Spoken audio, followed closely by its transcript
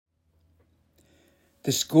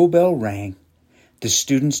The school bell rang, the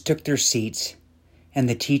students took their seats, and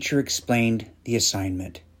the teacher explained the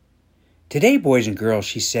assignment. "Today, boys and girls,"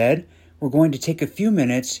 she said, "we're going to take a few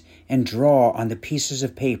minutes and draw on the pieces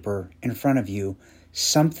of paper in front of you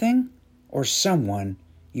something or someone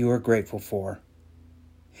you are grateful for."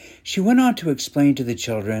 She went on to explain to the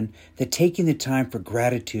children that taking the time for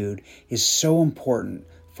gratitude is so important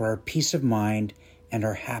for our peace of mind and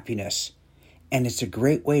our happiness, and it's a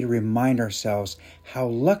great way to remind ourselves how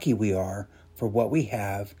lucky we are for what we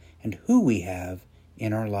have and who we have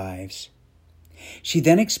in our lives. She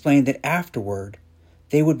then explained that afterward,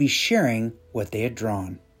 they would be sharing what they had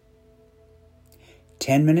drawn.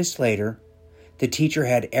 10 minutes later, the teacher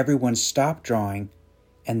had everyone stop drawing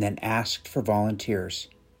and then asked for volunteers.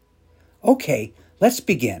 "Okay, let's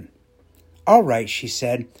begin." "All right," she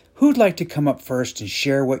said, "who'd like to come up first and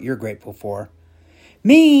share what you're grateful for?"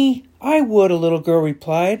 "Me, I would," a little girl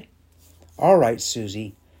replied. "All right,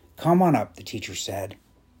 Susie, come on up," the teacher said.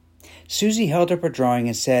 Susie held up her drawing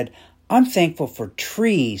and said, "I'm thankful for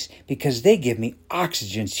trees because they give me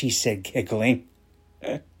oxygen," she said, giggling.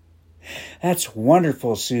 "That's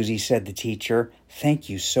wonderful, Susie," said the teacher. "Thank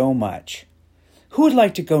you so much." "Who would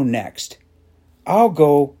like to go next?" "I'll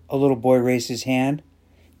go," a little boy raised his hand.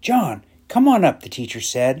 "John, come on up," the teacher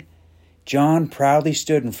said. John proudly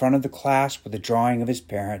stood in front of the class with a drawing of his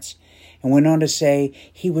parents and went on to say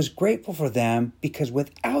he was grateful for them because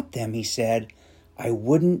without them, he said, "I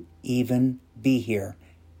wouldn't even be here.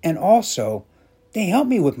 And also, they help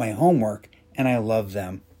me with my homework and I love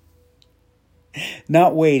them."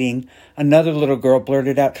 Not waiting, another little girl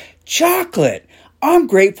blurted out, "Chocolate! I'm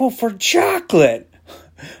grateful for chocolate."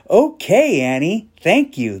 "Okay, Annie,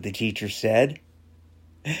 thank you," the teacher said.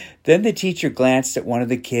 Then the teacher glanced at one of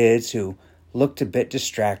the kids who looked a bit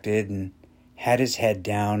distracted and had his head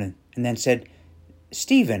down and then said,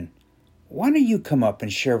 "Stephen, why don't you come up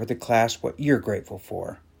and share with the class what you're grateful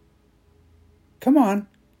for?" Come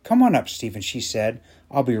on up, Stephen," she said.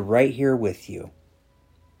 "I'll be right here with you."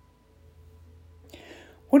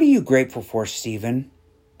 "What are you grateful for, Stephen?"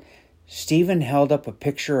 Stephen held up a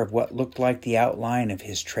picture of what looked like the outline of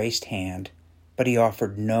his traced hand, but he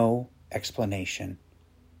offered no explanation.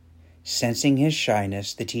 Sensing his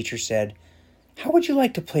shyness, the teacher said, "How would you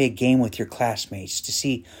like to play a game with your classmates to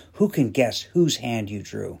see who can guess whose hand you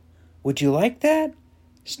drew? Would you like that?"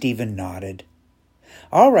 Stephen nodded.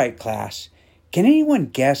 "All right, class. Can anyone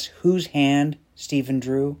guess whose hand Stephen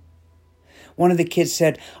drew?" One of the kids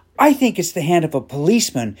said, "I think it's the hand of a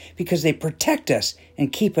policeman because they protect us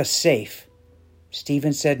and keep us safe."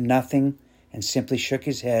 Stephen said nothing and simply shook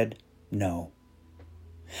his head, no.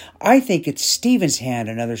 "I think it's Stephen's hand,"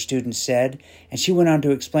 another student said, and she went on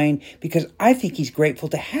to explain, "because I think he's grateful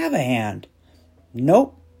to have a hand."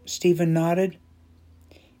 "Nope," Stephen nodded.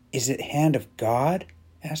 "Is it hand of God?"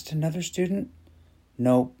 asked another student.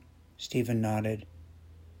 "Nope," Stephen nodded.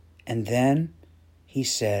 And then he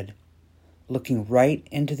said, looking right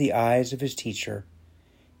into the eyes of his teacher,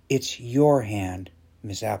 "It's your hand,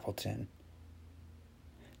 Miss Appleton."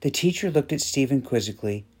 The teacher looked at Stephen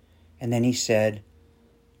quizzically, and then he said,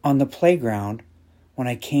 "On the playground, when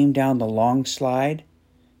I came down the long slide,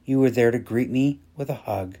 you were there to greet me with a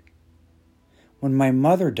hug. When my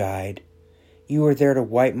mother died, you were there to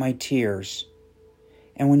wipe my tears.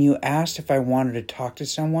 And when you asked if I wanted to talk to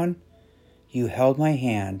someone, you held my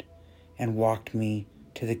hand and walked me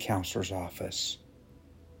to the counselor's office."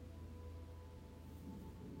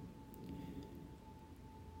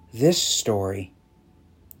 This story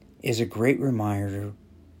is a great reminder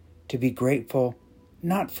to be grateful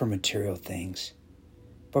not for material things,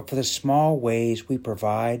 but for the small ways we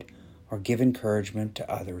provide or give encouragement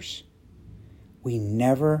to others. We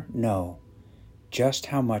never know just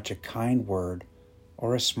how much a kind word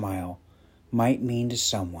or a smile might mean to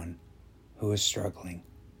someone who is struggling.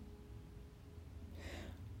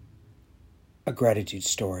 A gratitude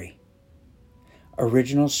story.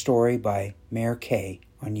 Original story by Meir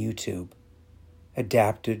on YouTube.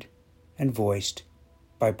 Adapted and voiced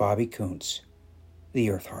by Bobby Kountz, the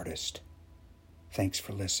Earth Artist. Thanks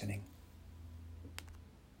for listening.